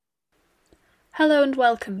Hello and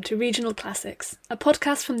welcome to Regional Classics, a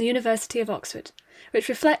podcast from the University of Oxford, which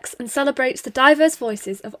reflects and celebrates the diverse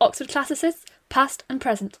voices of Oxford classicists, past and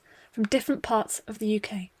present, from different parts of the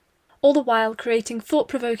UK, all the while creating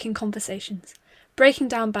thought-provoking conversations, breaking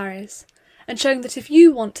down barriers, and showing that if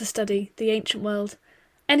you want to study the ancient world,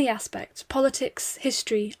 any aspect, politics,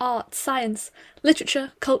 history, art, science,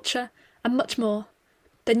 literature, culture, and much more,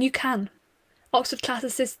 then you can. Oxford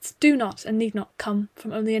classicists do not and need not come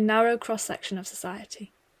from only a narrow cross-section of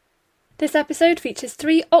society. This episode features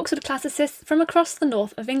 3 Oxford classicists from across the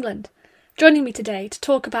north of England, joining me today to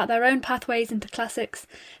talk about their own pathways into classics,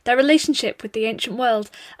 their relationship with the ancient world,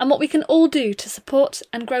 and what we can all do to support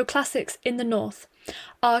and grow classics in the north,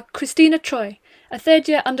 are Christina Troy, a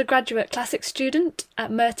third-year undergraduate classics student at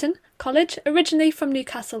Merton College, originally from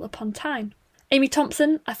Newcastle upon Tyne. Amy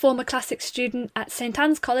Thompson, a former classics student at St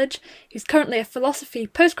Anne's College, who's currently a philosophy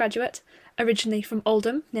postgraduate, originally from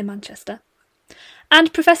Oldham, near Manchester.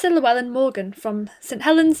 And Professor Llewellyn Morgan from St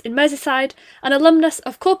Helens in Merseyside, an alumnus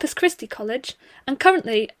of Corpus Christi College, and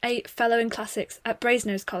currently a Fellow in Classics at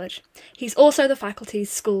Brasenose College. He's also the faculty's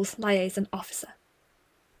Schools Liaison Officer.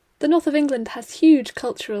 The north of England has huge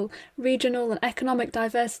cultural, regional and economic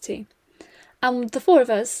diversity. And the 4 of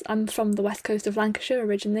us, I'm from the west coast of Lancashire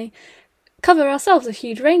originally, cover ourselves a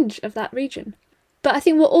huge range of that region. But I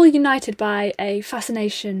think we're all united by a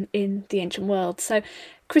fascination in the ancient world. So,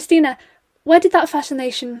 Christina, where did that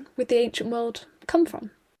fascination with the ancient world come from?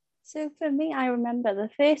 So for me, I remember the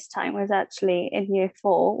first time was actually in year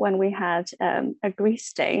 4 when we had a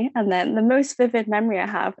Greece day. And then the most vivid memory I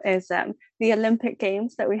have is the Olympic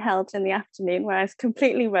Games that we held in the afternoon, where I was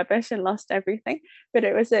completely rubbish and lost everything. But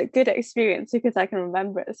it was a good experience because I can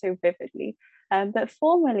remember it so vividly. But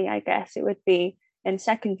formally, I guess it would be in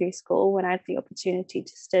secondary school when I had the opportunity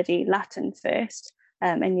to study Latin first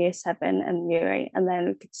in year 7 and year 8, and then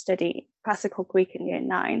we could study classical Greek in year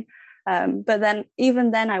 9. But then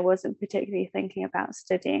even then I wasn't particularly thinking about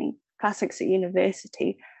studying classics at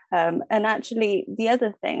university. And actually the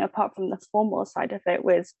other thing, apart from the formal side of it,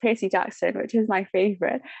 was Percy Jackson, which is my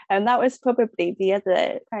favourite. And that was probably the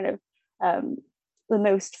other kind of the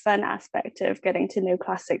most fun aspect of getting to know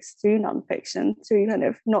classics through nonfiction, through kind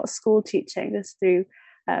of not school teaching, just through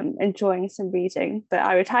enjoying some reading. But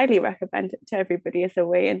I would highly recommend it to everybody as a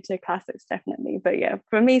way into classics, definitely. But yeah,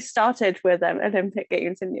 for me, started with Olympic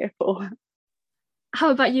Games in year 4.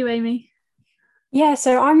 How about you, Amy? Yeah,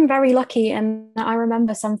 so I'm very lucky, and I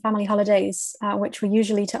remember some family holidays, which were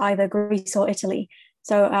usually to either Greece or Italy.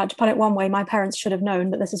 So to put it one way, my parents should have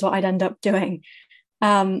known that this is what I'd end up doing.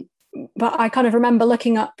 But I kind of remember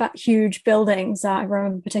looking up at huge buildings. I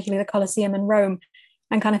remember particularly the Colosseum in Rome,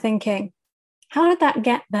 and kind of thinking, how did that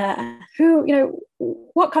get there?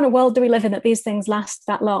 What kind of world do we live in that these things last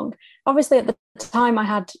that long? Obviously, at the time, I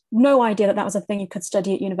had no idea that that was a thing you could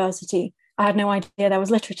study at university. I had no idea there was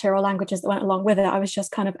literature or languages that went along with it. I was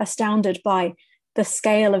just kind of astounded by the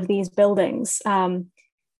scale of these buildings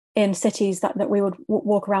in cities that we would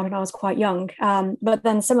walk around when I was quite young. But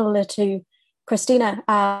then similar to Christina,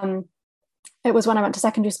 it was when I went to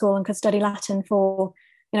secondary school and could study Latin for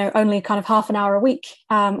only kind of half an hour a week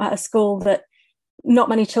at a school that not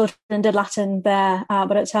many children did Latin there,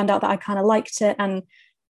 but it turned out that I kind of liked it and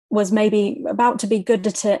was maybe about to be good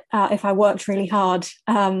at it if I worked really hard.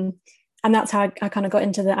 And that's how I kind of got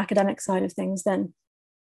into the academic side of things then.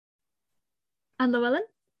 And Llewellyn?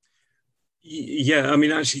 Yeah, I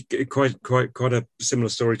mean, actually, quite a similar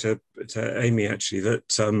story to Amy. Actually,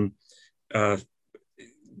 that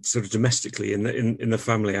sort of domestically in the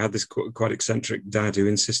family, I had this quite eccentric dad who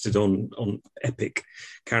insisted on epic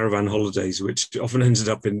caravan holidays, which often ended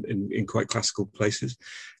up in quite classical places.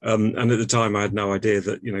 And at the time, I had no idea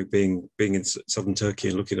that being in southern Turkey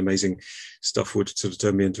and looking at amazing stuff would sort of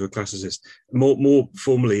turn me into a classicist. More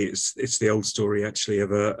formally, it's the old story actually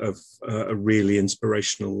of a really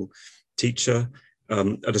inspirational teacher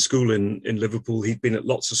at a school in Liverpool. He'd been at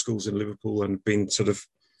lots of schools in Liverpool and been sort of,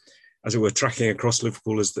 as it were, tracking across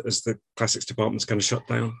Liverpool as the classics departments kind of shut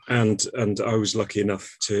down. And I was lucky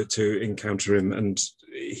enough to encounter him, and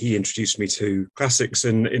he introduced me to classics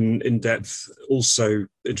in depth, also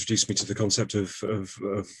introduced me to the concept of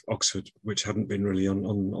Oxford, which hadn't been really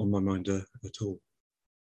on my mind at all.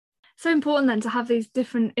 So important then to have these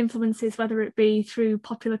different influences, whether it be through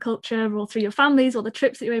popular culture or through your families or the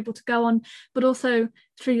trips that you're able to go on, but also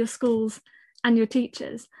through your schools and your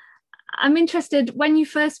teachers. I'm interested, when you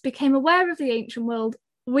first became aware of the ancient world,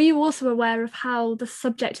 were you also aware of how the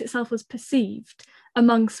subject itself was perceived?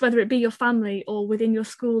 amongst, whether it be your family or within your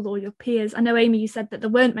school or your peers? I know, Amy, you said that there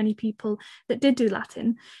weren't many people that did do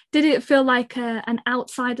Latin. Did it feel like an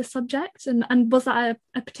outsider subject? And was that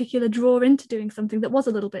a particular draw into doing something that was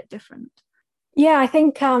a little bit different? Yeah, I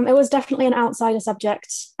think it was definitely an outsider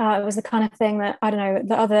subject. It was the kind of thing that, I don't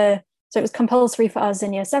know, so it was compulsory for us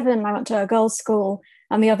in year 7, and I went to a girls' school,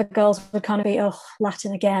 and the other girls would kind of be, oh,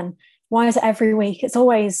 Latin again. Why is it every week? It's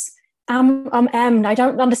always I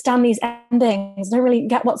don't understand these endings. I don't really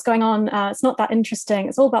get what's going on. It's not that interesting.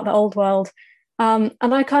 It's all about the old world. And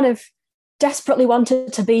I kind of desperately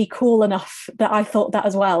wanted to be cool enough that I thought that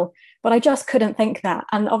as well, but I just couldn't think that.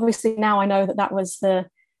 And obviously now I know that was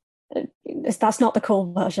that's not the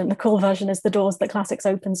cool version. The cool version is the doors that classics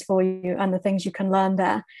opens for you and the things you can learn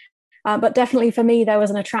there. But definitely for me, there was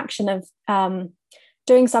an attraction of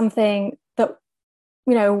doing something that,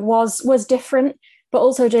 was different, but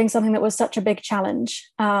also doing something that was such a big challenge.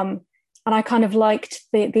 And I kind of liked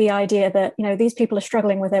the idea that, these people are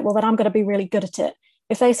struggling with it. Well, then I'm going to be really good at it.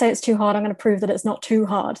 If they say it's too hard, I'm going to prove that it's not too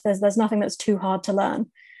hard. There's nothing that's too hard to learn.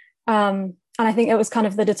 And I think it was kind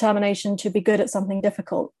of the determination to be good at something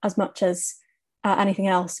difficult as much as anything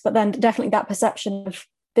else. But then definitely that perception of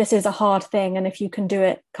this is a hard thing, and if you can do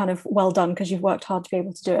it, kind of well done because you've worked hard to be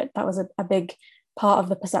able to do it. That was a big part of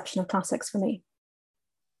the perception of classics for me.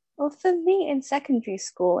 Well, for me in secondary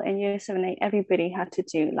school in year 7, 8, everybody had to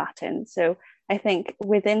do Latin. So I think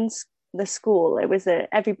within the school, it was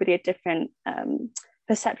everybody had different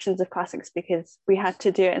perceptions of classics because we had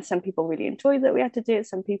to do it, and some people really enjoyed that we had to do it.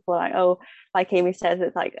 Some people are like, oh, like Amy says,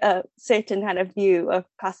 it's like a certain kind of view of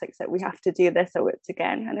classics that we have to do this or it's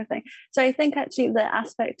again kind of thing. So I think actually the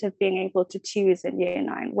aspect of being able to choose in year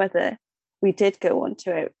 9 whether we did go on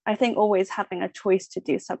to it, I think always having a choice to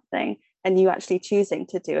do something and you actually choosing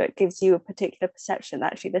to do it gives you a particular perception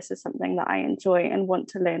that actually this is something that I enjoy and want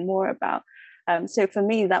to learn more about. So for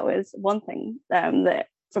me, that was one thing that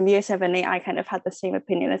from year 7, 8, I kind of had the same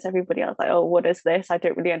opinion as everybody else. Like, oh, what is this? I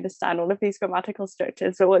don't really understand all of these grammatical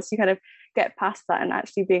structures. But once you kind of get past that and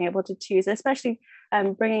actually being able to choose, especially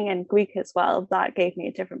bringing in Greek as well, that gave me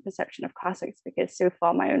a different perception of classics because so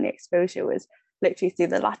far my only exposure was literally through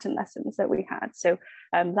the Latin lessons that we had. So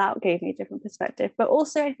that gave me a different perspective. But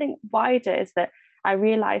also I think wider is that I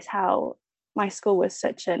realized how my school was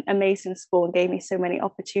such an amazing school and gave me so many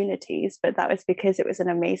opportunities, but that was because it was an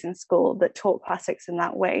amazing school that taught classics in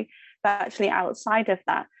that way. But actually outside of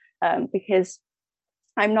that, because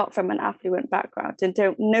I'm not from an affluent background and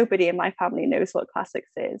nobody in my family knows what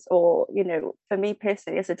classics is, or, for me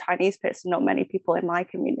personally, as a Chinese person, not many people in my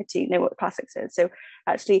community know what classics is. So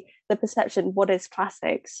actually the perception, what is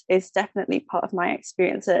classics, is definitely part of my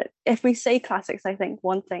experience. If we say classics, I think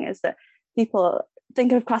one thing is that people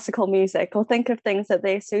think of classical music or think of things that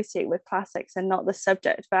they associate with classics and not the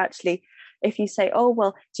subject. But actually, if you say, oh,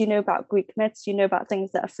 well, do you know about Greek myths? Do you know about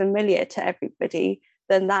things that are familiar to everybody?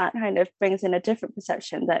 Then that kind of brings in a different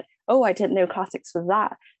perception that, oh, I didn't know classics was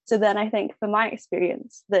that. So then I think for my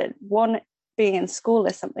experience that one, being in school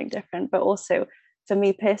is something different, but also for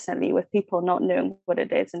me personally, with people not knowing what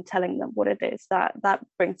it is and telling them what it is, that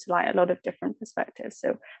brings to light a lot of different perspectives.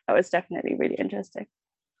 So that was definitely really interesting.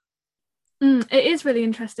 It is really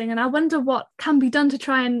interesting, and I wonder what can be done to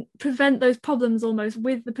try and prevent those problems almost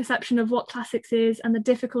with the perception of what classics is and the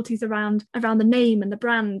difficulties around the name and the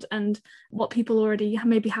brand and what people already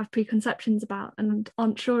maybe have preconceptions about and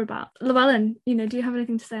aren't sure about. Llewellyn, do you have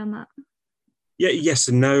anything to say on that? Yeah, yes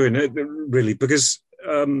and no, and really, because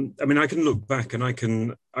I can look back and I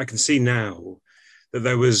can see now that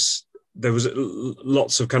there was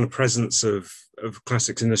lots of kind of presence of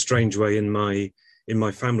classics in a strange way in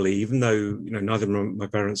my family, even though neither of my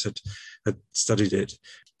parents had studied it.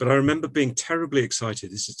 But I remember being terribly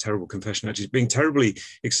excited. This is a terrible confession, actually. Being terribly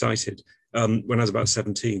excited when I was about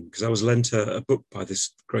 17, because I was lent a book by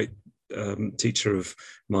this great teacher of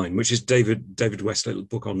mine, which is David West's little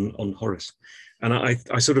book on Horace, and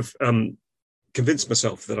I sort of convinced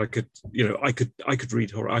myself that I could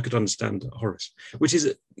read Horace, I could understand Horace, which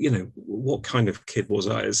is, what kind of kid was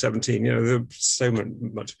I at 17? There were so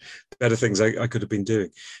much better things I could have been doing.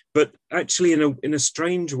 But actually, in a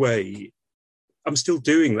strange way, I'm still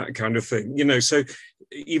doing that kind of thing, So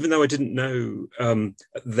even though I didn't know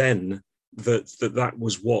then that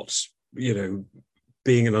was what,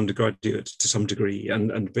 being an undergraduate to some degree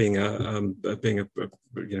and being a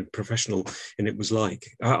professional in it was like,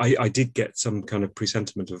 I did get some kind of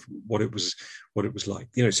presentiment of what it was like,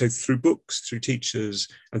 so through books, through teachers,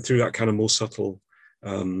 and through that kind of more subtle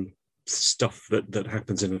stuff that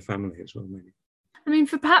happens in a family as well, maybe. I mean,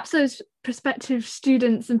 for perhaps those prospective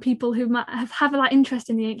students and people who might have that interest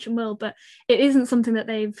in the ancient world, but it isn't something that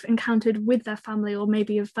they've encountered with their family, or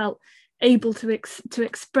maybe have felt able to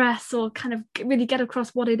express or kind of really get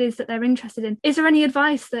across what it is that they're interested in. Is there any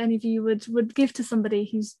advice that any of you would give to somebody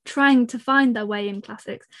who's trying to find their way in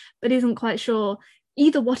classics but isn't quite sure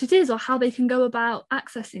either what it is or how they can go about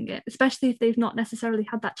accessing it, especially if they've not necessarily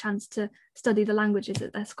had that chance to study the languages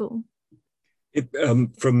at their school?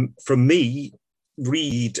 From me,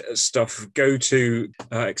 read stuff, go to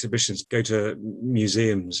exhibitions, go to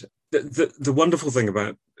museums. The wonderful thing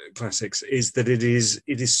about classics is that it is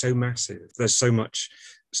so massive. There's so much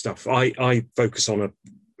stuff. I focus on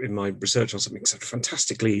in my research on something sort of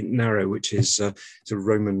fantastically narrow, which is sort of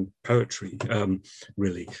Roman poetry,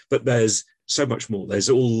 really. But there's so much more. There's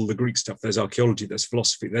all the Greek stuff. There's archaeology. There's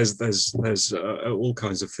philosophy. There's all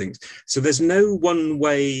kinds of things. So there's no one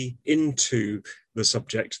way into the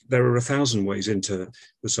subject. There are 1,000 ways into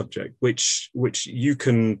the subject, which you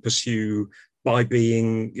can pursue by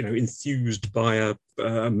being, enthused by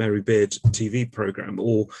a Mary Beard TV program,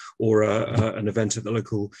 or an event at the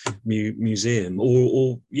local museum,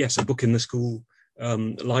 or yes, a book in the school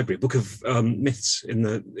library, a book of myths in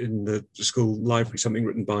the school library, something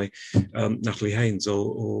written by Natalie Haynes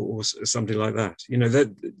or something like that.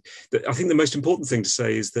 I think the most important thing to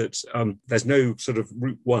say is that there's no sort of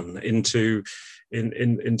route one into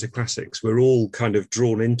classics. We're all kind of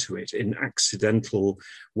drawn into it in accidental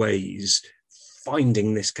ways,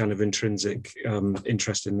 finding this kind of intrinsic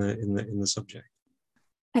interest in the subject.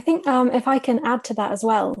 I think if I can add to that as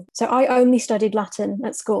well. So I only studied Latin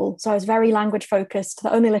at school. So I was very language focused.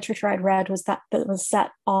 The only literature I'd read was that was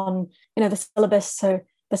set on, the syllabus. So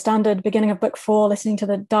the standard beginning of book 4, listening to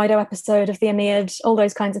the Dido episode of the Aeneid, all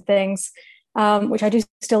those kinds of things, which I do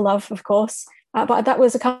still love, of course. But that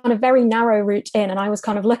was a kind of very narrow route in. And I was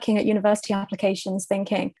kind of looking at university applications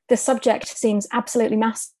thinking, this subject seems absolutely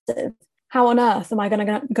massive. How on earth am I going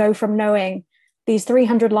to go from knowing these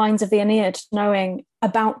 300 lines of the Aeneid, knowing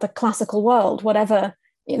about the classical world, whatever,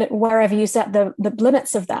 wherever you set the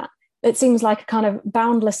limits of that? It seems like a kind of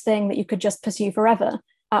boundless thing that you could just pursue forever,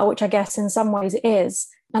 which I guess in some ways it is.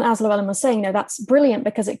 And as Llewellyn was saying, that's brilliant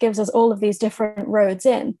because it gives us all of these different roads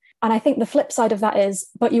in. And I think the flip side of that is,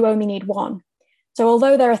 but you only need one. So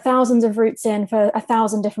although there are thousands of routes in for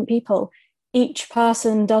 1,000 different people, each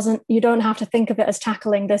person you don't have to think of it as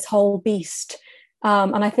tackling this whole beast.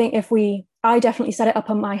 And I think I definitely set it up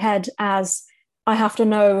on my head as I have to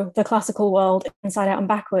know the classical world inside out and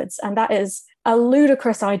backwards. And that is a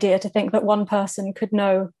ludicrous idea, to think that one person could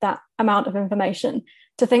know that amount of information,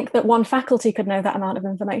 to think that one faculty could know that amount of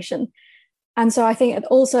information. And so I think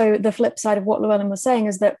also the flip side of what Llewellyn was saying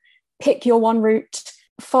is that pick your one route,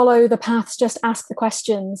 follow the paths, just ask the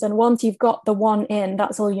questions. And once you've got the one in,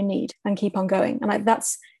 that's all you need, and keep on going. And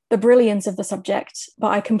that's the brilliance of the subject. But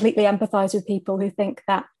I completely empathize with people who think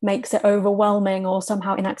that makes it overwhelming or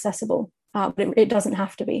somehow inaccessible. But it doesn't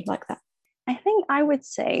have to be like that. I think I would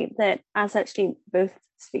say that, as actually both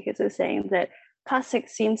speakers were saying, that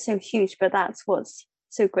classics seems so huge, but that's what's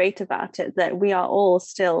so great about it, that we are all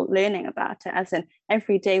still learning about it. As in,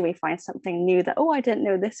 every day we find something new that, I didn't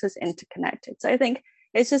know this was interconnected. So I think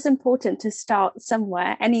it's just important to start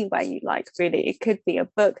somewhere, anywhere you like, really. It could be a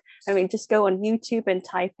book. I mean, just go on YouTube and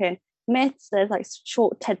type in myths. There's like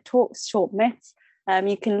short TED Talks, short myths.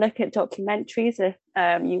 You can look at documentaries if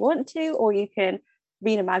you want to, or you can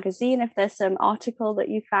read a magazine if there's some article that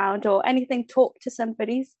you found or anything. Talk to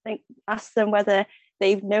somebody, ask them whether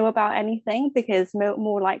they know about anything, because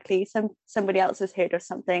more likely somebody else has heard of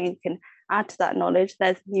something. You can add to that knowledge.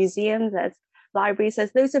 There's museums, there's libraries,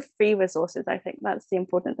 there's those are free resources. I think that's the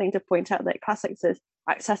important thing to point out, that classics is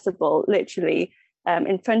accessible literally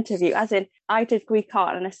in front of you. As in, I did Greek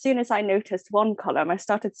art, and as soon as I noticed one column, I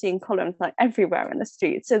started seeing columns like everywhere in the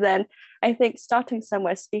street. So then I think starting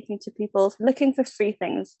somewhere, speaking to people, looking for free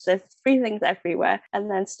things, there's free things everywhere,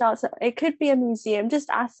 and then it could be a museum.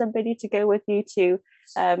 Just ask somebody to go with you to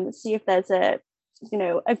see if there's a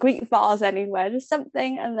Greek vase anywhere, just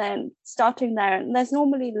something, and then starting there. And there's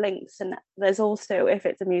normally links, and there's also, if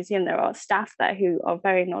it's a museum, there are staff there who are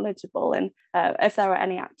very knowledgeable, and if there are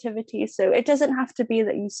any activities. So it doesn't have to be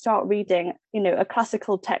that you start reading a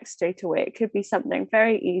classical text straight away. It could be something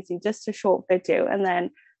very easy, just a short video, and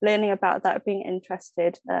then learning about that, being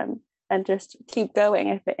interested, and just keep going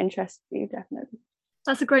if it interests you, definitely.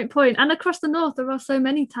 That's a great point. And across the north, there are so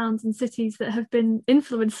many towns and cities that have been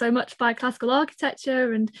influenced so much by classical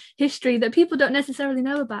architecture and history that people don't necessarily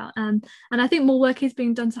know about. And I think more work is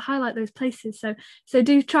being done to highlight those places. So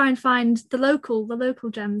do try and find the local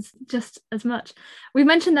gems just as much. We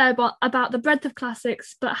mentioned there about the breadth of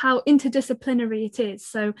classics, but how interdisciplinary it is.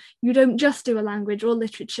 So you don't just do a language or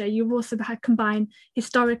literature, you also combine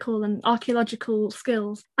historical and archaeological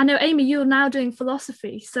skills. I know, Amy, you're now doing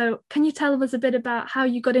philosophy. So can you tell us a bit about how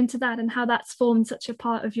you got into that and how that's formed such a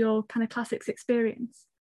part of your kind of classics experience?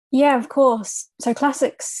 Yeah, of course. So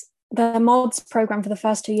classics, the mods program for the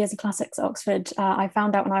first 2 years of classics at Oxford, I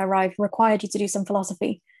found out when I arrived, required you to do some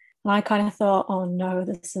philosophy. And I kind of thought, oh no,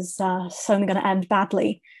 this is only going to end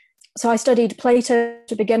badly. So I studied Plato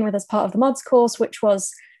to begin with as part of the mods course, which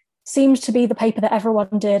seemed to be the paper that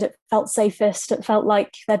everyone did. It felt safest. It felt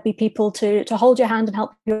like there'd be people to hold your hand and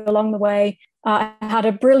help you along the way. I had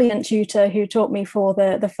a brilliant tutor who taught me for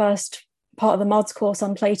the first part of the mods course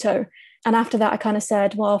on Plato. And after that, I kind of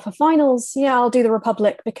said, well, for finals, yeah, I'll do the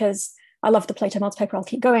Republic because I love the Plato mods paper. I'll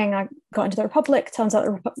keep going. I got into the Republic. Turns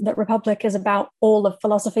out that Republic is about all of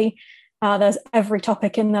philosophy. There's every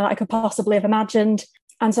topic in there I could possibly have imagined.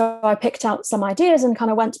 And so I picked out some ideas and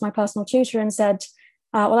kind of went to my personal tutor and said,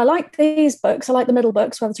 well, I like these books. I like the middle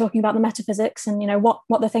books where they're talking about the metaphysics and,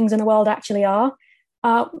 what the things in the world actually are.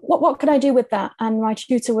 What could I do with that? And my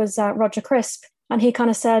tutor was Roger Crisp, and he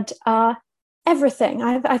kind of said, everything.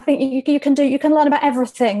 I think you can learn about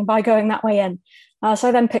everything by going that way in. So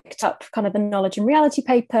I then picked up kind of the knowledge and reality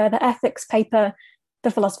paper, the ethics paper,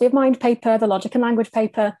 the philosophy of mind paper, the logic and language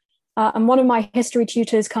paper. And one of my history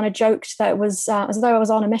tutors kind of joked that it was as though I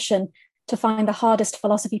was on a mission to find the hardest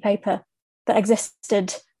philosophy paper that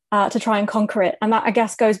existed to try and conquer it. And that, I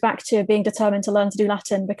guess, goes back to being determined to learn to do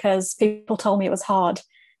Latin because people told me it was hard.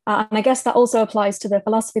 And I guess that also applies to the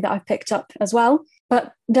philosophy that I've picked up as well.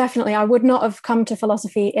 But definitely, I would not have come to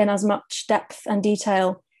philosophy in as much depth and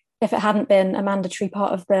detail if it hadn't been a mandatory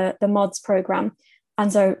part of the mods program.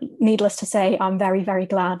 And so, needless to say, I'm very, very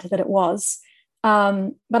glad that it was.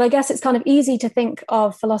 But I guess it's kind of easy to think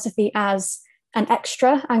of philosophy as an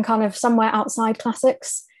extra and kind of somewhere outside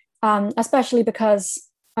classics, especially because,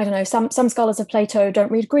 I don't know, some scholars of Plato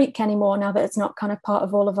don't read Greek anymore now that it's not kind of part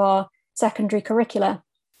of all of our secondary curricula.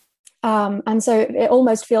 And so it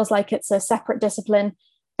almost feels like it's a separate discipline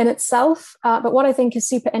in itself. But what I think is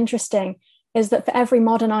super interesting is that for every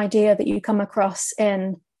modern idea that you come across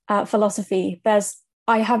in philosophy,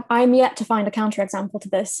 I'm yet to find a counterexample to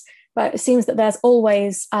this, but it seems that there's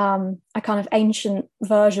always a kind of ancient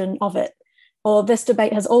version of it, or this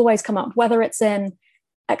debate has always come up, whether it's in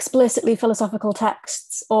explicitly philosophical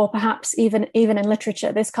texts or perhaps even in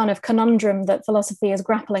literature. This kind of conundrum that philosophy is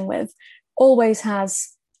grappling with always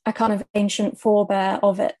has a kind of ancient forebear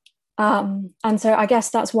of it. And so I guess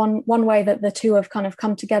that's one way that the two have kind of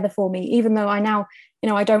come together for me, even though I now,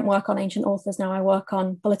 I don't work on ancient authors now, I work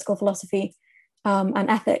on political philosophy and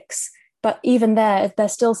ethics. But even there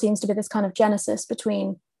still seems to be this kind of genesis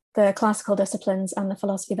between the classical disciplines and the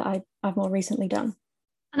philosophy that I've more recently done.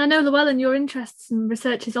 And I know, Llewellyn, your interests and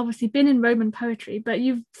research has obviously been in Roman poetry, but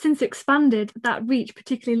you've since expanded that reach,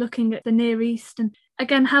 particularly looking at the Near East. And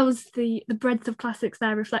again, how's the breadth of classics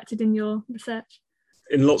there reflected in your research?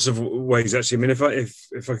 In lots of ways, actually. I mean,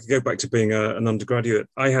 if I could go back to being an undergraduate,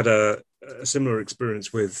 I had a similar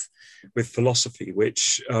experience with philosophy,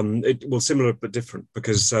 which similar but different,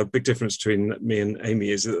 because a big difference between me and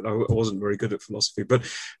Amy is that I wasn't very good at philosophy, but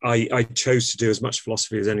I chose to do as much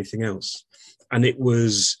philosophy as anything else. And it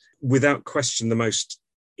was, without question, the most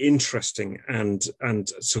interesting and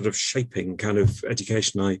sort of shaping kind of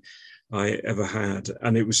education I ever had.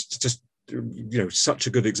 And it was just, such a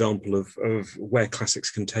good example of where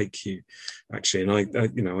classics can take you, actually. And I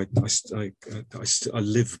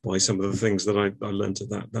live by some of the things that I learned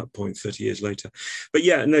at that point 30 years later. But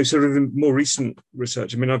yeah, no, sort of in more recent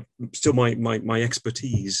research, I mean, I've still my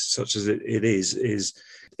expertise, such as it is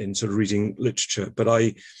in sort of reading literature. But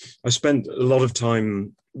I spent a lot of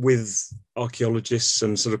time with archaeologists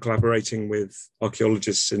and sort of collaborating with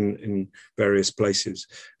archaeologists in various places.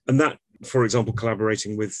 And that, for example,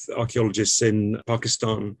 collaborating with archaeologists in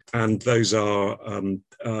Pakistan, and those are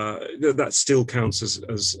that still counts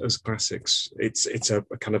as classics. It's a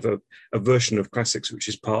kind of a version of classics, which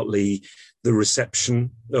is partly the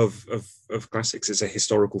reception of classics. It's a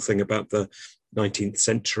historical thing about the 19th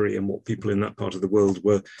century and what people in that part of the world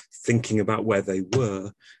were thinking about where they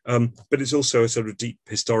were. But it's also a sort of deep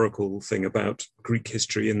historical thing about Greek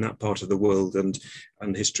history in that part of the world and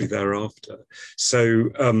history thereafter.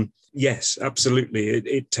 So yes, absolutely,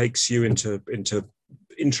 it takes you into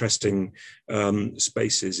interesting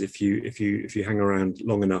spaces if you hang around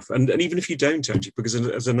long enough, and even if you don't actually, because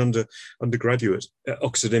as an undergraduate at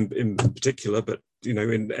Oxford in particular, but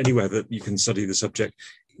in anywhere that you can study the subject,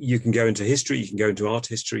 you can go into history, you can go into art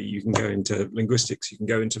history, you can go into linguistics, you can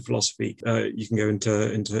go into philosophy, you can go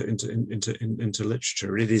into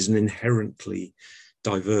literature. It is an inherently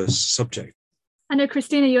diverse subject. I know,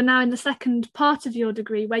 Christina, you're now in the second part of your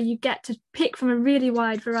degree where you get to pick from a really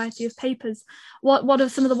wide variety of papers. What are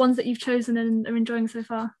some of the ones that you've chosen and are enjoying so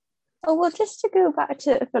far? Oh, well, just to go back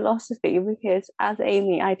to philosophy, because as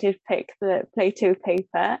Amy, I did pick the Plato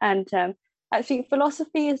paper. And actually,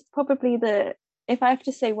 philosophy is probably if I have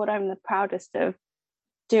to say what I'm the proudest of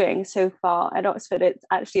doing so far at Oxford, it's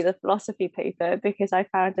actually the philosophy paper, because I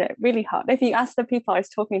found it really hard. If you ask the people I was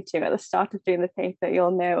talking to at the start of doing the paper,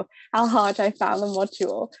 you'll know how hard I found the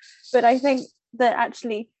module. But I think that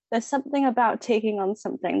actually there's something about taking on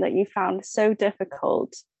something that you found so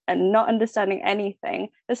difficult and not understanding anything,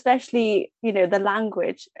 especially, the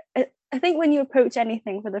language. I think when you approach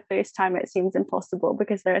anything for the first time, it seems impossible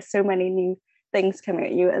because there are so many new things coming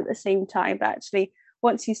at you at the same time. But actually,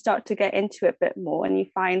 once you start to get into it a bit more and you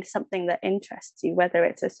find something that interests you, whether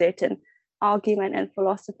it's a certain argument in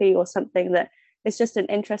philosophy or something that is just an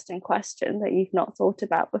interesting question that you've not thought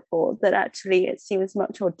about before, that actually it seems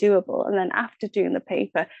much more doable. And then after doing the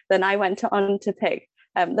paper, then I went on to pick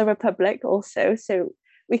the Republic also. So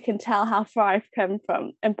we can tell how far I've come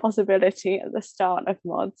from impossibility at the start of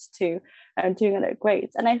mods to doing it at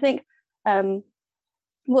grades. And I think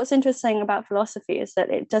what's interesting about philosophy is that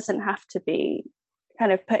it doesn't have to be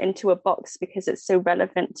kind of put into a box because it's so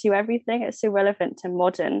relevant to everything. It's so relevant to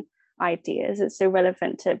modern ideas. It's so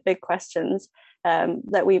relevant to big questions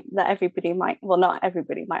that everybody might, well, not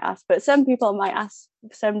everybody might ask, but some people might ask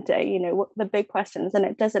someday, what the big questions. And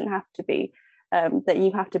it doesn't have to be that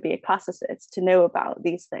you have to be a classicist to know about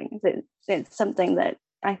these things. It's something that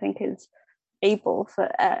I think is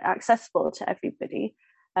accessible to everybody.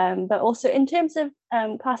 But also in terms of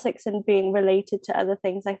classics and being related to other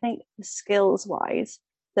things, I think skills wise,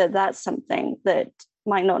 that's something that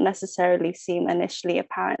might not necessarily seem initially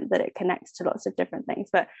apparent, that it connects to lots of different things.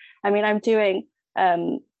 But I mean, I'm doing,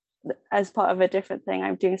 as part of a different thing,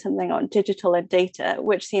 I'm doing something on digital and data,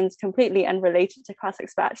 which seems completely unrelated to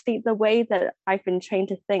classics. But actually the way that I've been trained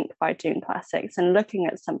to think by doing classics and looking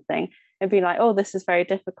at something and being like, oh, this is very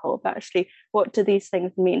difficult, but actually, what do these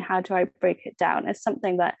things mean? How do I break it down? It's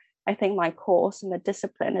something that I think my course and the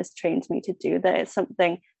discipline has trained me to do, that it's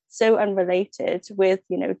something so unrelated with,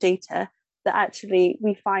 data, that actually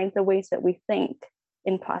we find the ways that we think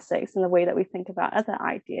in classics and the way that we think about other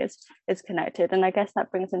ideas is connected. And I guess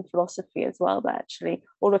that brings in philosophy as well, that actually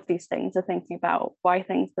all of these things are thinking about why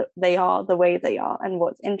things that they are the way they are and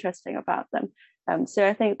what's interesting about them. So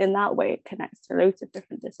I think in that way it connects to loads of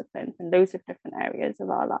different disciplines and loads of different areas of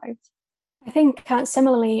our lives. I think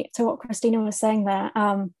similarly to what Christina was saying there,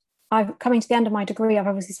 I've coming to the end of my degree, I've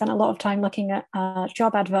obviously spent a lot of time looking at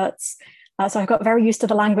job adverts. So I've got very used to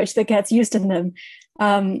the language that gets used in them.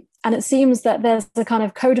 And it seems that there's a kind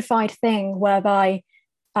of codified thing whereby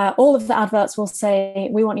all of the adverts will say,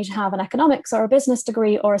 we want you to have an economics or a business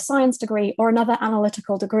degree or a science degree or another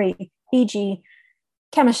analytical degree, e.g.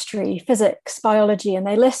 chemistry, physics, biology, and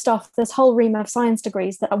they list off this whole ream of science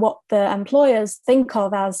degrees that are what the employers think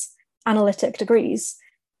of as analytic degrees,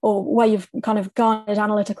 or where you've kind of garnered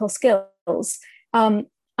analytical skills. And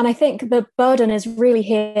I think the burden is really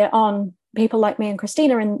here on people like me and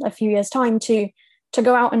Christina in a few years' time to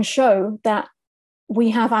go out and show that we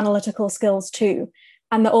have analytical skills too.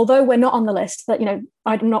 And that although we're not on the list, that,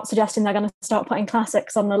 I'm not suggesting they're going to start putting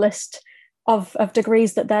classics on the list of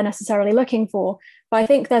degrees that they're necessarily looking for. But I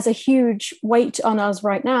think there's a huge weight on us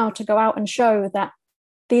right now to go out and show that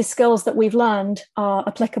these skills that we've learned are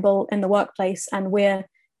applicable in the workplace, and we're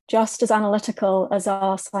just as analytical as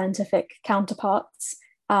our scientific counterparts.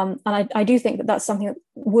 And I do think that that's something that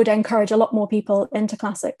would encourage a lot more people into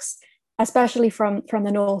classics, especially from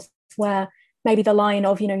the North, where maybe the line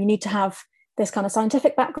of, you need to have this kind of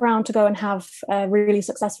scientific background to go and have a really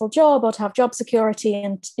successful job, or to have job security,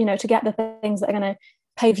 and, to get the things that are going to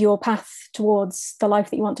pave your path towards the life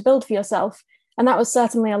that you want to build for yourself. And that was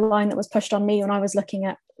certainly a line that was pushed on me when I was looking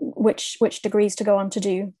at which degrees to go on to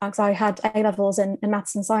do, because I had A-levels in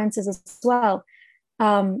maths and sciences as well.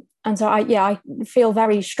 And so I feel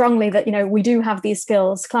very strongly that, we do have these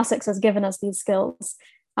skills. Classics has given us these skills,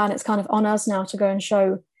 and it's kind of on us now to go and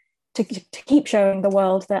show, to keep showing the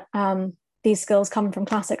world that these skills come from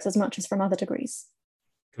classics as much as from other degrees.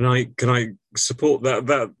 Can I support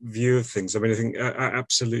that view of things? I mean, I think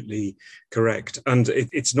absolutely correct. And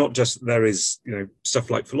it's not just there is stuff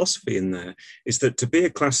like philosophy in there. It's that to be a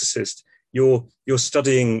classicist, you're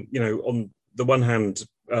studying on the one hand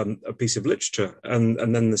a piece of literature,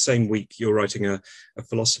 and then the same week you're writing a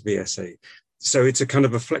philosophy essay. So it's a kind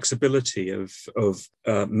of a flexibility of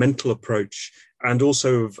mental approach and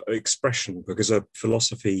also of expression, because a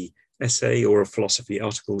philosophy essay or a philosophy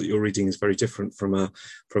article that you're reading is very different from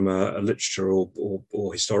a literature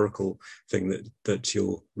or historical thing that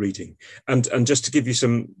you're reading. And just to give you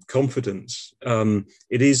some confidence,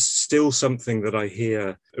 it is still something that I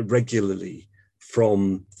hear regularly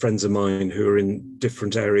from friends of mine who are in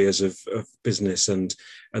different areas of business and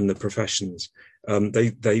the professions.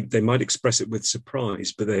 They might express it with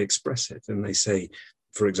surprise, but they express it and they say,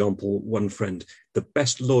 for example, one friend, the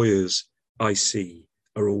best lawyers I see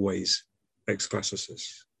are always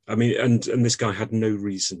ex-classicists. I mean, and this guy had no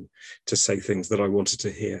reason to say things that I wanted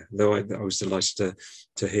to hear, though I was delighted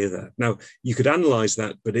to hear that. Now, you could analyse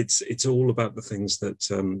that, but it's all about the things that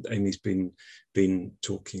Amy's been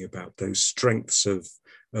talking about, those strengths of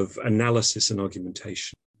analysis and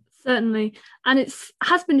argumentation. Certainly. And it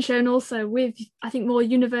has been shown also with, I think, more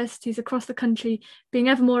universities across the country being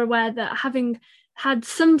ever more aware that having had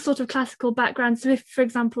some sort of classical background, so if, for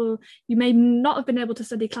example, you may not have been able to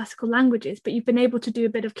study classical languages, but you've been able to do a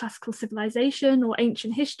bit of classical civilization or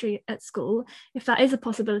ancient history at school, if that is a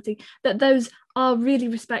possibility, that those are really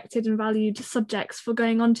respected and valued subjects for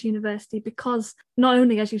going on to university, because not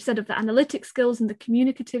only, as you said, of the analytic skills and the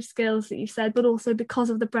communicative skills that you said, but also because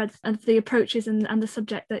of the breadth of the approaches and the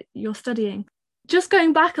subject that you're studying. Just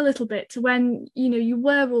going back a little bit to when you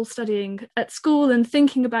were all studying at school and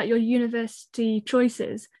thinking about your university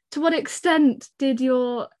choices, to what extent did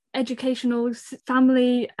your educational,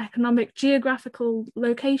 family, economic, geographical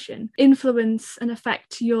location influence and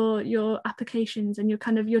affect your applications and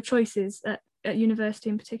your choices at university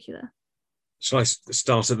in particular? Shall I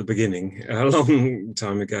start at the beginning? A long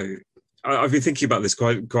time ago, I've been thinking about this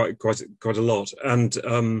quite a lot,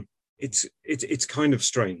 and it's kind of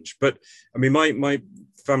strange. But I mean, my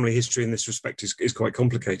family history in this respect is quite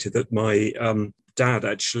complicated. That my dad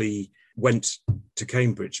actually went to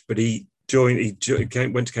Cambridge, but he went to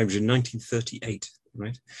Cambridge in 1938,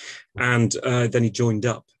 right? And then he joined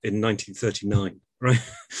up in 1939, right?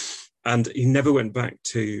 And he never went back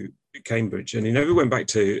to Cambridge, and he never went back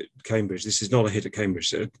to Cambridge. This is not a hit at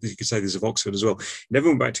Cambridge. You could say this of Oxford as well. He never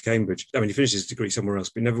went back to Cambridge. I mean, he finished his degree somewhere else,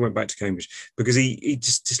 but he never went back to Cambridge because he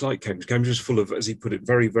just disliked Cambridge. Cambridge was full of, as he put it,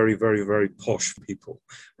 very, very, very, very posh people,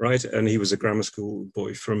 right? And he was a grammar school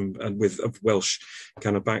boy with a Welsh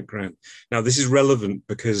kind of background. Now, this is relevant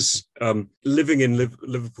because living in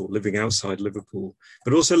Liverpool, living outside Liverpool,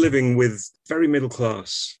 but also living with very middle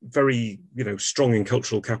class, very strong in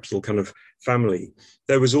cultural capital kind of family,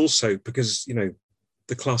 there was also, because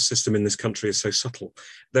the class system in this country is so subtle,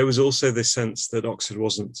 there was also this sense that Oxbridge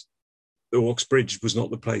was not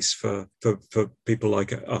the place for people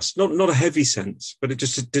like us. Not a heavy sense, but it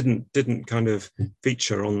just didn't kind of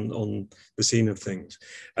feature on the scene of things.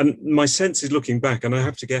 And my sense is, looking back, and I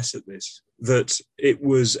have to guess at this, that it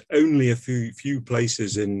was only a few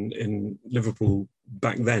places in Liverpool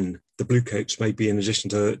back then, the Bluecoats maybe, in addition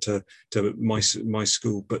to my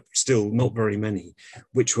school, but still not very many,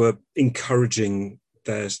 which were encouraging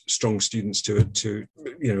their strong students to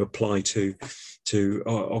apply to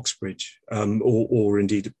Oxbridge, or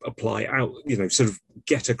indeed apply out, sort of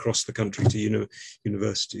get across the country to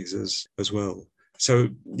universities as well. So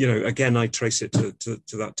again, I trace it to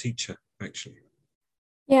that teacher, actually.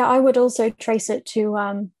 Yeah, I would also trace it to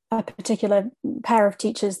a particular pair of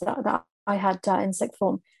teachers that I had in sixth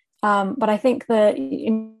form. But I think that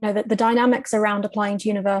the dynamics around applying to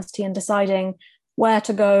university and deciding where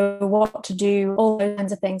to go, what to do, all those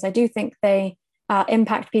kinds of things, I do think they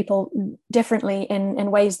impact people differently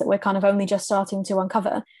in ways that we're kind of only just starting to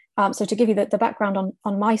uncover. So to give you the background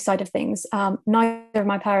on my side of things, neither of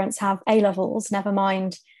my parents have A-levels, never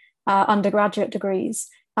mind undergraduate degrees.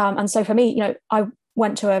 And so for me, I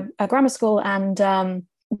went to a grammar school, and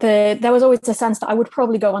there was always a sense that I would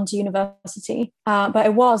probably go on to university, but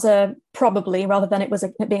it was a probably rather than it was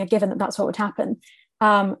being a given that that's what would happen.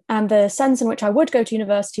 And the sense in which I would go to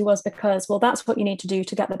university was because, well, that's what you need to do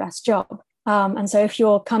to get the best job. And so if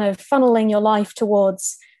you're kind of funneling your life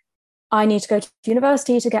towards, I need to go to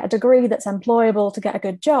university to get a degree that's employable, to get a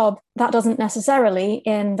good job, that doesn't necessarily,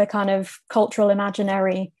 in the kind of cultural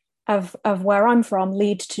imaginary of where I'm from,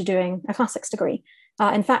 lead to doing a classics degree.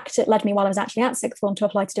 In fact, it led me, while I was actually at sixth form, to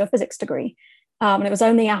apply to do a physics degree. And it was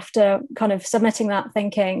only after kind of submitting that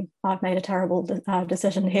thinking, I've made a terrible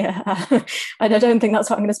decision here. I don't think that's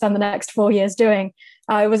what I'm going to spend the next 4 years doing.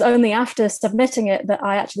 It was only after submitting it that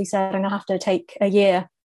I actually said, I'm going to have to take a year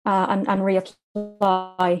and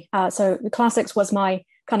reapply. So the classics was my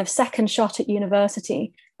kind of second shot at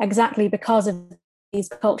university, exactly because of these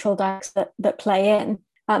cultural dynamics that play in.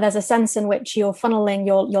 There's a sense in which you're funneling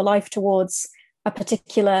your life towards a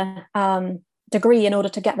particular degree in order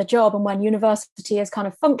to get the job. And when university is kind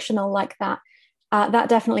of functional like that, that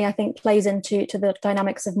definitely, I think, plays into the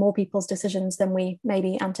dynamics of more people's decisions than we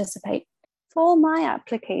maybe anticipate. For my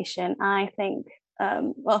application, I think,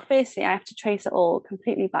 firstly, I have to trace it all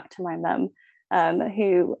completely back to my mum,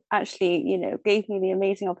 who actually, gave me the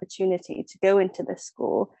amazing opportunity to go into this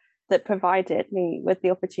school that provided me with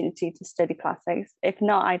the opportunity to study classics. If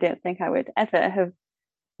not, I don't think I would ever have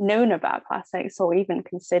known about classics or even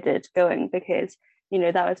considered going, because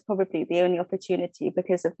that was probably the only opportunity,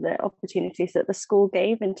 because of the opportunities that the school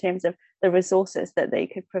gave in terms of the resources that they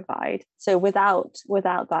could provide. So without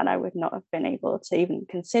that, I would not have been able to even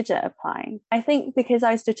consider applying. I think because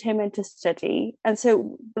I was determined to study, and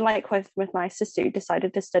so likewise with my sister who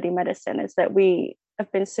decided to study medicine, is that we have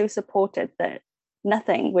been so supported that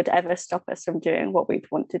nothing would ever stop us from doing what we'd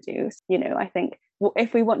want to do. I think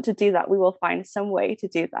if we want to do that, we will find some way to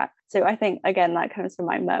do that. So I think, again, that comes from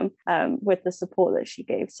my mum, with the support that she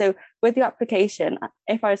gave. So with your application,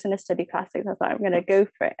 if I was going to study classics, I thought I'm going to go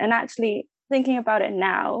for it. And actually thinking about it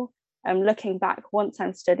now, looking back once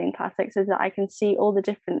I'm studying classics, is that I can see all the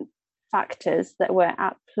different factors that were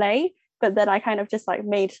at play, but that I kind of just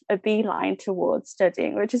made a beeline towards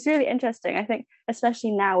studying, which is really interesting. I think,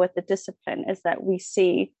 especially now with the discipline, is that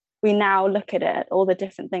we now look at it, all the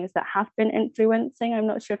different things that have been influencing. I'm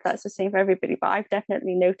not sure if that's the same for everybody, but I've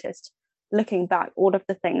definitely noticed, looking back, all of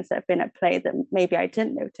the things that have been at play that maybe I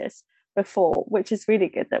didn't notice before, which is really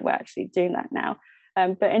good that we're actually doing that now.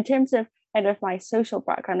 But in terms of kind of my social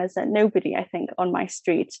background, is that nobody, I think, on my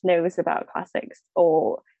street knows about classics,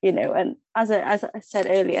 or and as I said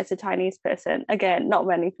earlier, as a Chinese person, again, not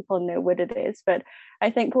many people know what it is. But I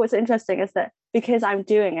think what's interesting is that because I'm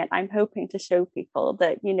doing it, I'm hoping to show people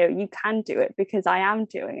that you can do it, because I am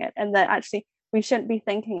doing it, and that actually we shouldn't be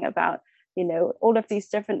thinking about all of these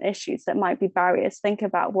different issues that might be barriers. Think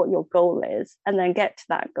about what your goal is, and then get to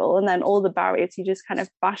that goal, and then all the barriers, you just kind of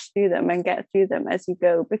bash through them and get through them as you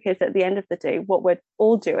go, because at the end of the day, what we're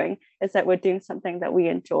all doing is that we're doing something that we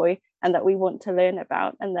enjoy and that we want to learn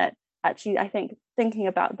about. And that actually, I think thinking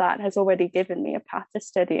about that has already given me a path to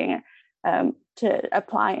studying it, to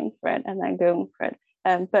applying for it, and then going for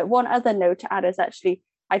it. But one other note to add is actually,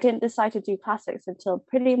 I didn't decide to do classics until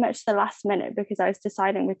pretty much the last minute, because I was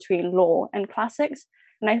deciding between law and classics.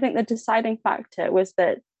 And I think the deciding factor was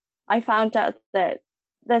that I found out that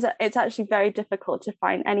it's actually very difficult to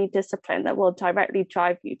find any discipline that will directly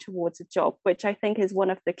drive you towards a job, which I think is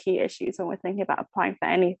one of the key issues when we're thinking about applying for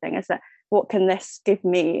anything, is that what can this give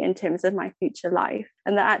me in terms of my future life?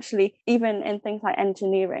 And that actually, even in things like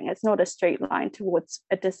engineering, it's not a straight line towards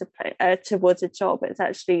a discipline, towards a job. It's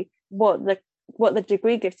actually what the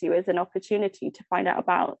degree gives you is an opportunity to find out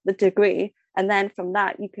about the degree, and then from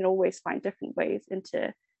that you can always find different ways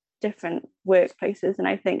into different workplaces. And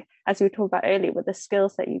I think, as we talked about earlier, with the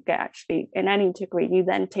skills that you get actually in any degree, you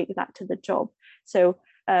then take that to the job. So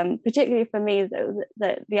particularly for me,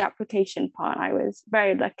 the application part, I was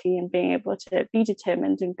very lucky in being able to be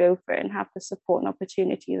determined and go for it and have the support and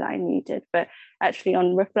opportunity that I needed. But actually,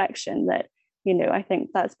 on reflection, that I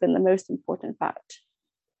think that's been the most important fact,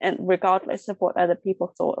 and regardless of what other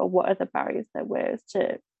people thought or what other barriers there were, is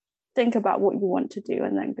to think about what you want to do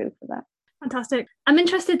and then go for that. Fantastic. I'm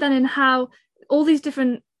interested then in how all these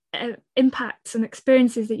different impacts and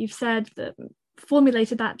experiences that you've said that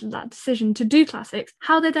formulated that decision to do classics,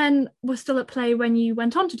 how they then were still at play when you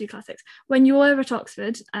went on to do classics, when you were at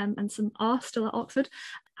Oxford, and some are still at Oxford,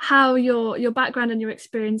 how your background and your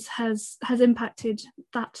experience has impacted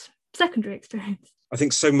that secondary experience. I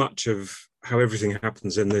think so much of how everything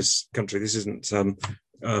happens in this country, this isn't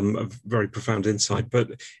a very profound insight, but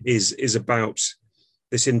is about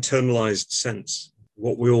this internalized sense,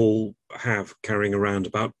 what we all have carrying around,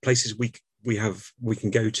 about places we can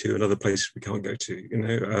go to and other places we can't go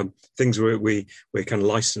to, things we're kind of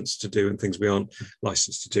licensed to do and things we aren't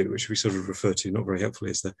licensed to do, which we sort of refer to not very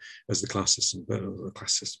helpfully as the class system. But the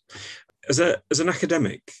class system, as an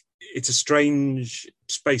academic, it's a strange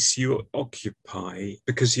space you occupy,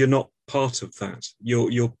 because you're not part of that.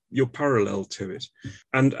 You're parallel to it,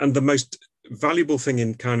 and the most valuable thing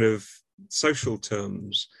in kind of social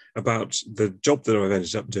terms about the job that I've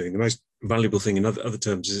ended up doing, the most valuable thing in other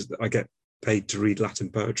terms, is that I get paid to read Latin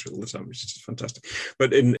poetry all the time, which is just fantastic.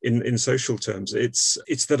 But in social terms, it's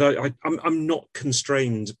that I'm not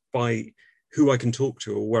constrained by who I can talk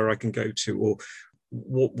to or where I can go to or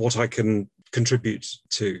what I can contribute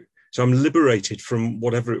to. So I'm liberated from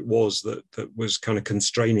whatever it was that was kind of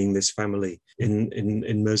constraining this family in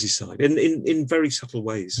Merseyside in very subtle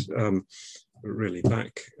ways, really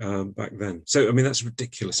back then. So I mean that's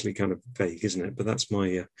ridiculously kind of vague, isn't it? But that's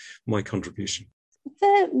my contribution.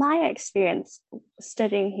 My experience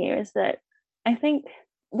studying here is that I think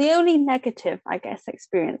the only negative, I guess,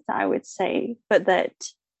 experience that I would say, but that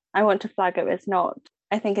I want to flag up as not,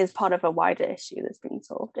 I think is part of a wider issue that's being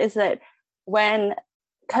solved, is that when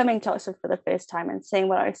coming to Oxford for the first time and seeing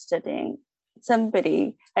what I was studying,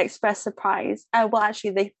 somebody expressed surprise. Well,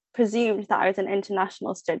 actually, they presumed that I was an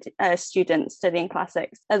international student studying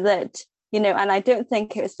classics, that, and I don't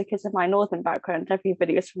think it was because of my northern background.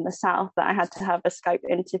 Everybody was from the south that I had to have a Skype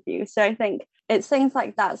interview. So I think it's things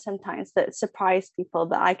like that sometimes that surprise people,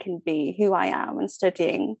 that I can be who I am and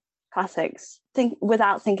studying classics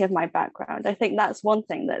without thinking of my background. I think that's one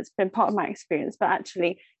thing that's been part of my experience, but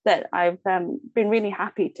actually that I've been really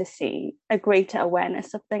happy to see a greater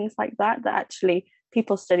awareness of things like that actually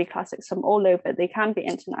people study classics from all over. They can be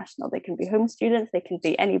international, they can be home students, they can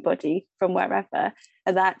be anybody from wherever.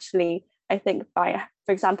 And actually, I think by,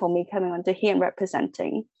 for example, me coming onto here and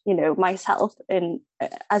representing, myself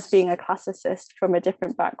as being a classicist from a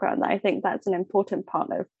different background, I think that's an important part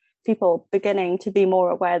of people beginning to be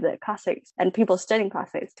more aware that classics and people studying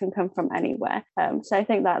classics can come from anywhere. So I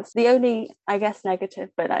think that's the only, I guess, negative,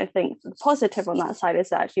 but I think the positive on that side is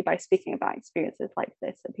that actually by speaking about experiences like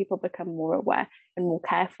this, that people become more aware and more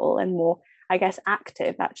careful and more, I guess,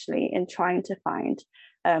 active actually in trying to find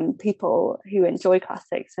people who enjoy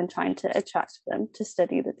classics and trying to attract them to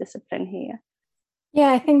study the discipline here.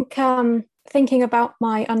 Yeah, I think thinking about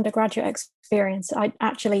my undergraduate experience, I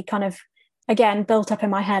actually kind of again built up in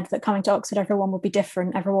my head that coming to Oxford everyone would be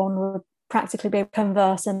different, everyone would practically be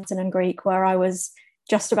conversant in Greek, where I was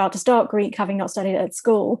just about to start Greek, having not studied it at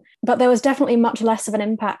school. But there was definitely much less of an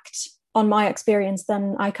impact on my experience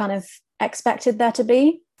than I kind of expected there to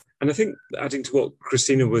be. And I think adding to what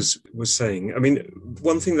Christina was saying, I mean,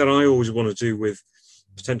 one thing that I always want to do with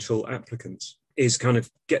potential applicants is kind of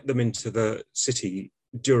get them into the city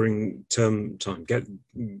during term time, get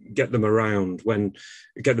them around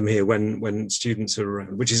get them here when students are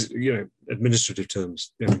around, which is, administrative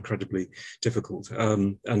terms, incredibly difficult,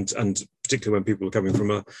 and particularly when people are coming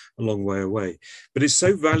from a long way away. But it's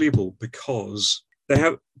so valuable because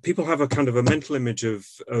people have a kind of a mental image of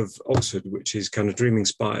Oxford, which is kind of dreaming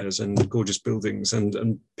spires and gorgeous buildings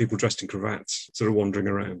and people dressed in cravats sort of wandering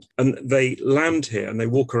around. And they land here and they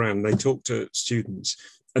walk around and they talk to students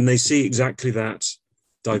and they see exactly that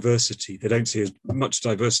diversity. They don't see as much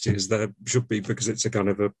diversity as there should be because it's a kind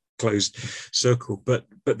of a closed circle, but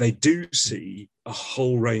they do see a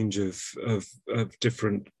whole range of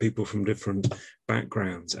different people from different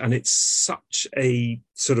backgrounds. And it's such a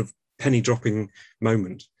sort of penny dropping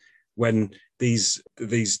moment when these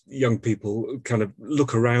young people kind of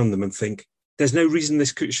look around them and think, there's no reason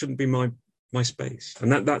this shouldn't be my space.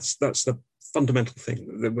 And that's the fundamental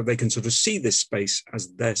thing, that they can sort of see this space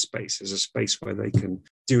as their space, as a space where they can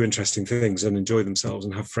do interesting things and enjoy themselves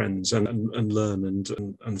and have friends and learn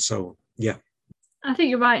and so on. Yeah. I think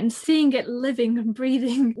you're right, and seeing it living and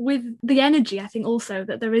breathing with the energy, I think also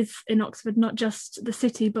that there is in Oxford, not just the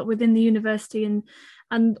city, but within the university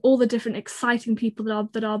and all the different exciting people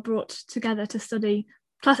that are brought together to study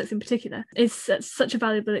classics in particular, is such a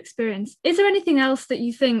valuable experience. Is there anything else that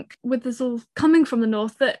you think, with us all coming from the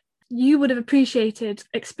north, that you would have appreciated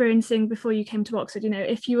experiencing before you came to Oxford?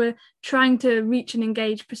 If you were trying to reach and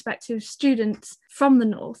engage prospective students from the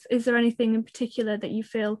north, is there anything in particular that you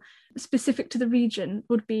feel specific to the region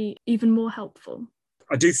would be even more helpful?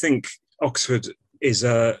 I do think Oxford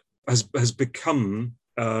has become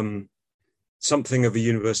something of a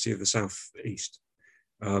university of the southeast,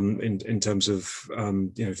 in terms of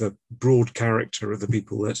the broad character of the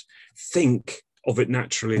people that think of it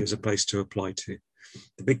naturally as a place to apply to.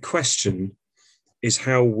 The big question is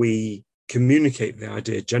how we communicate the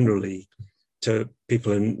idea generally to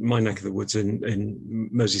people in my neck of the woods in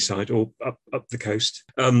Merseyside or up the coast,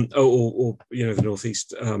 or the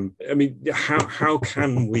northeast. How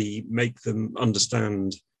can we make them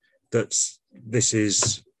understand that this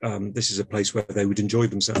is a place where they would enjoy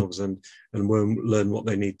themselves and learn what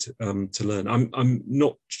they need to learn? I'm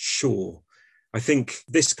not sure. I think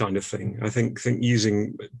this kind of thing,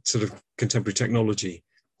 using sort of contemporary technology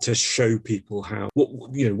to show people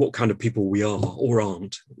what kind of people we are or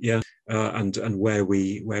aren't, and where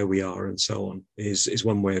we are and so on is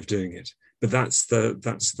one way of doing it. but that's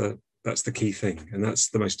the key thing, and that's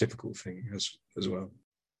the most difficult thing as well.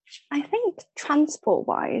 I think transport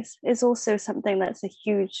wise is also something that's a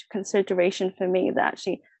huge consideration for me, that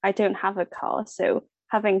actually I don't have a car. So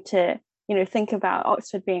having to, think about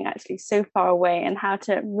Oxford being actually so far away and how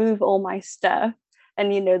to move all my stuff,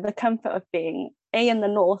 and, the comfort of being A, in the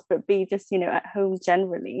north, but B, just, at home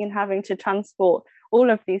generally, and having to transport all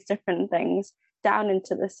of these different things down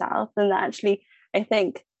into the south. And that actually, I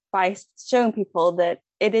think, by showing people that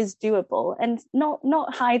it is doable, and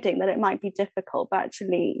not hiding that it might be difficult, but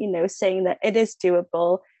actually, saying that it is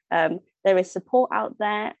doable. There is support out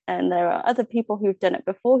there, and there are other people who've done it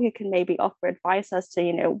before who can maybe offer advice as to,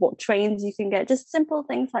 what trains you can get, just simple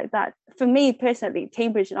things like that. For me personally,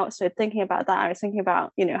 Cambridge and Oxford, thinking about that, I was thinking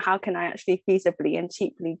about, how can I actually feasibly and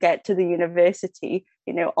cheaply get to the university,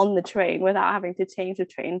 on the train without having to change the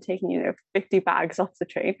train, taking, 50 bags off the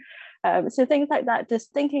train. So things like that,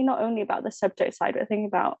 just thinking not only about the subject side, but thinking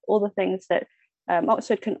about all the things that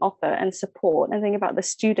Oxford can offer and support, and thinking about the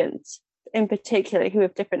students in particular who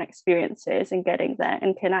have different experiences in getting there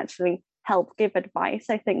and can actually help give advice.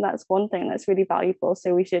 I think that's one thing that's really valuable.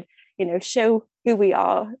 So we should, show who we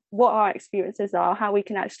are, what our experiences are, how we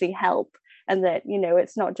can actually help. And that,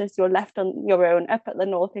 it's not just you're left on your own up at the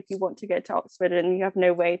north if you want to get to Oxford and you have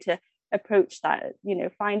no way to approach that.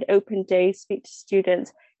 Find open days, speak to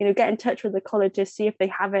students, get in touch with the colleges, see if they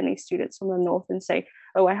have any students from the north and say,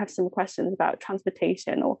 oh, I have some questions about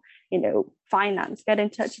transportation or, finance. Get in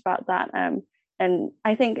touch about that. And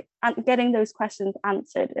I think getting those questions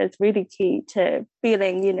answered is really key to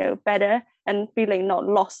feeling, better and feeling not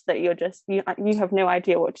lost, that you have no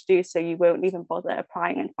idea what to do, so you won't even bother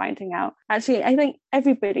applying and finding out. Actually, I think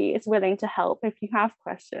everybody is willing to help. If you have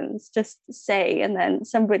questions, just say, and then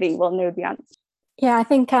somebody will know the answer. Yeah, I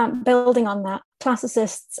think building on that,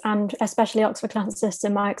 classicists, and especially Oxford classicists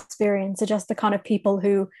in my experience, are just the kind of people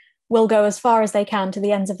who will go as far as they can to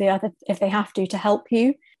the ends of the earth if they have to help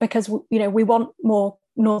you, because we want more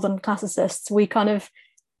northern classicists. We kind of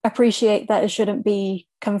appreciate that it shouldn't be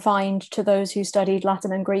confined to those who studied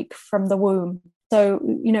Latin and Greek from the womb. So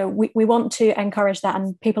we want to encourage that,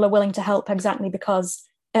 and people are willing to help exactly because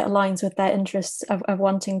it aligns with their interests of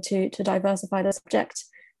wanting to diversify the subject.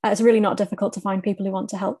 It's really not difficult to find people who want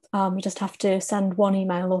to help. You just have to send one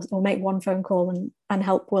email or make one phone call, and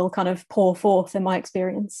help will kind of pour forth, in my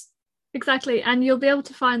experience. Exactly, and you'll be able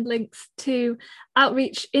to find links to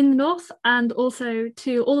outreach in the north and also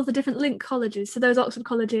to all of the different link colleges, so those Oxford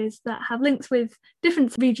colleges that have links with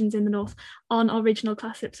different regions in the north, on our Regional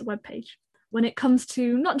Classics webpage. When it comes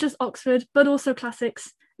to not just Oxford, but also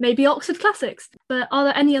classics, maybe Oxford classics. But are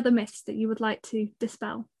there any other myths that you would like to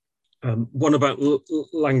dispel? One about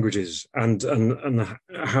languages and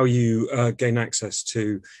how you gain access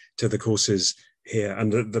to the courses here,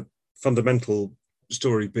 and the fundamental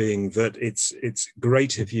story being that it's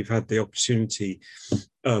great if you've had the opportunity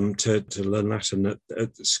to learn Latin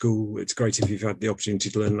at school. It's great if you've had the opportunity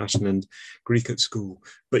to learn Latin and Greek at school,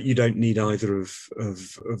 but you don't need either of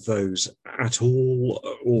those at all,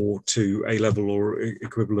 or to A level or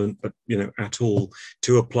equivalent, but at all,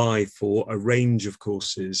 to apply for a range of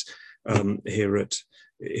courses here at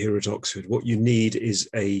Oxford. What you need is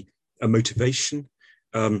a motivation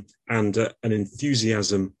and an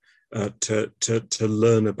enthusiasm to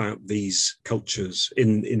learn about these cultures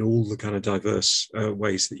in all the kind of diverse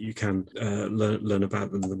ways that you can learn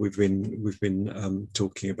about them that we've been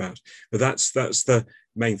talking about. But that's the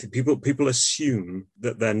main thing. People assume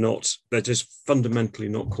that they're just fundamentally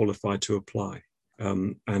not qualified to apply,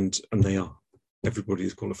 and they are. Everybody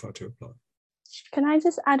is qualified to apply. Can I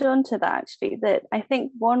just add on to that, actually, that I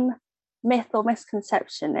think one myth or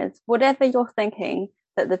misconception is whatever you're thinking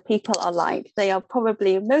that the people are like, they are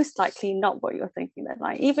probably most likely not what you're thinking they're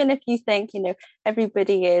like. Even if you think,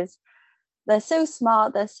 everybody they're so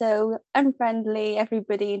smart, they're so unfriendly,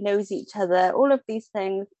 everybody knows each other, all of these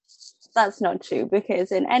things, that's not true,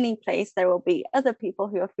 because in any place there will be other people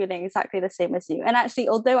who are feeling exactly the same as you. And actually,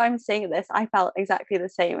 although I'm saying this, I felt exactly the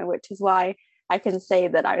same, which is why I can say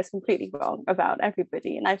that I was completely wrong about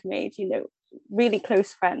everybody. And I've made, really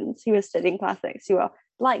close friends who are studying classics, who are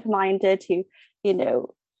like-minded, who,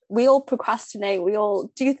 we all procrastinate, we all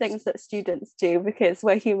do things that students do because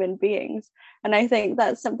we're human beings. And I think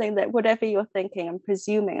that's something that whatever you're thinking and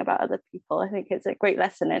presuming about other people, I think it's a great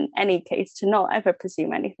lesson in any case to not ever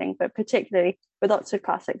presume anything, but particularly with Oxford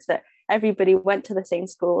Classics, that everybody went to the same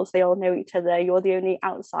schools, they all know each other, you're the only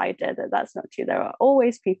outsider. That's not true. There are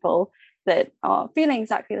always people that are feeling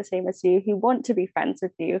exactly the same as you, who want to be friends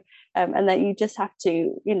with you, and that you just have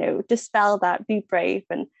to, dispel that, be brave,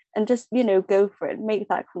 and and just, go for it, make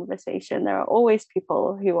that conversation. There are always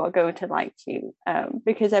people who are going to like you,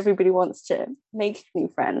 because everybody wants to make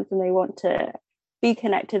new friends and they want to be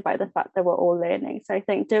connected by the fact that we're all learning. So I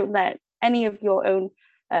think don't let any of your own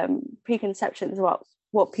preconceptions about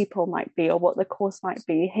what people might be or what the course might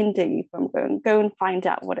be hinder you from go and find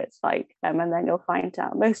out what it's like, and then you'll find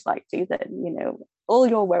out most likely that all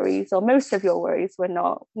your worries or most of your worries were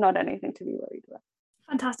not anything to be worried about.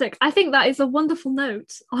 Fantastic. I think that is a wonderful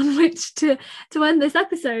note on which to end this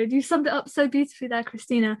episode. You summed it up so beautifully there,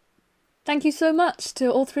 Christina. Thank you so much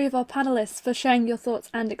to all three of our panellists for sharing your thoughts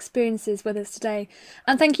and experiences with us today.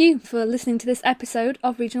 And thank you for listening to this episode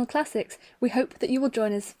of Regional Classics. We hope that you will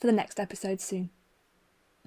join us for the next episode soon.